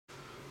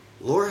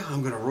Laura, I'm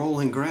going to roll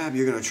and grab.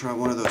 You're going to try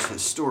one of those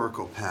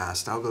historical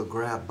past. I'll go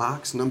grab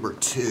box number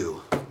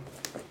 2.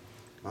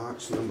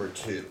 Box number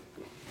 2.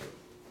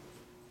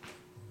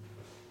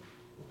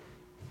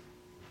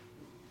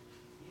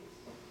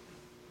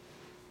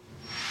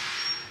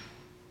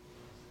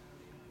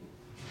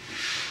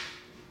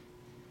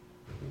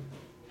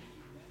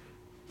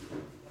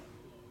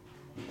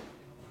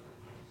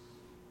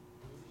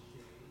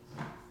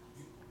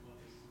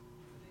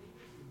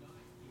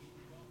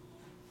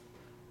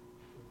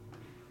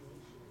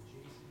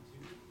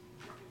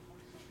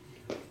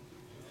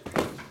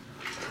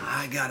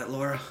 I got it,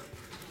 Laura.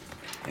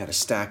 Got a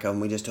stack of them.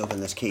 We just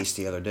opened this case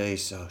the other day,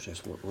 so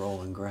just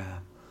roll and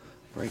grab.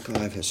 Break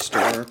Live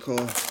Historical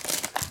number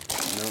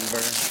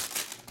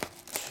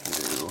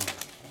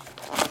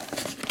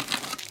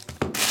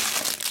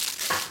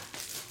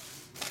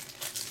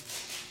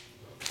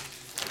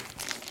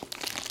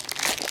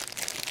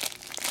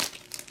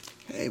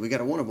 2. Hey, we got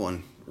a 1 of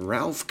 1.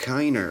 Ralph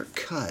Kiner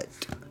cut.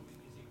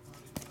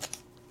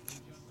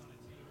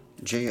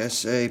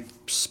 JSA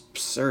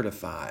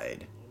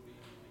certified.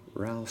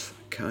 Ralph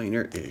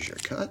Kiner is your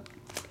cut.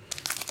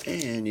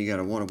 And you got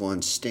a 1 of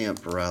 1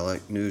 stamp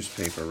relic,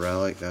 newspaper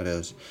relic. That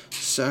is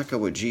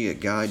Sacagawea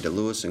Guide to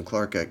Lewis and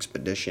Clark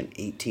Expedition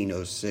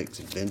 1806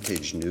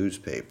 vintage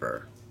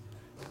newspaper.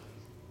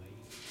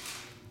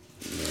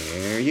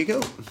 There you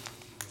go.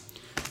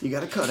 You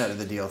got a cut out of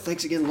the deal.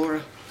 Thanks again,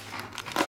 Laura.